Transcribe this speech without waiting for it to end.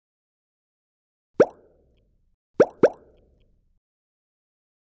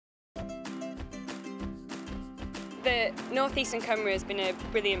The North Eastern Cymru has been a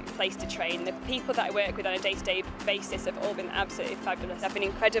brilliant place to train. The people that I work with on a day-to-day basis have all been absolutely fabulous. I've been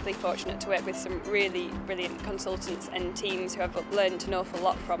incredibly fortunate to work with some really brilliant consultants and teams who I've learned an awful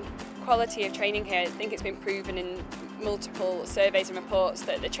lot from. Quality of training here, I think it's been proven in multiple surveys and reports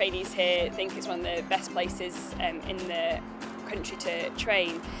that the trainees here think it's one of the best places in the country to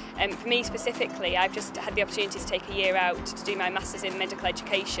train. For me specifically, I've just had the opportunity to take a year out to do my Masters in Medical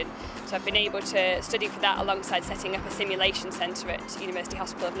Education, so I've been able to study for that alongside setting up a simulation centre at University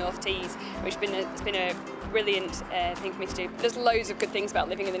Hospital of North Tees, which has been a brilliant thing for me to do. There's loads of good things about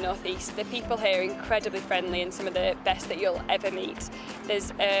living in the North East. The people here are incredibly friendly and some of the best that you'll ever meet.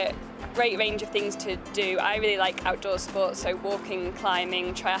 There's a great range of things to do. I really like outdoor sports, so walking,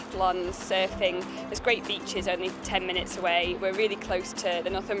 climbing, triathlons, surfing. There's great beaches only 10 minutes away. We're really close to the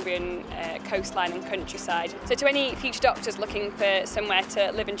Northumbrian coastline and countryside. So to any future doctors looking for somewhere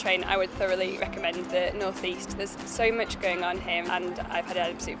to live and train, I would thoroughly recommend the North East. There's so much going on here and I've had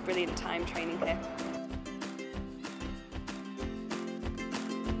an absolutely brilliant time training here.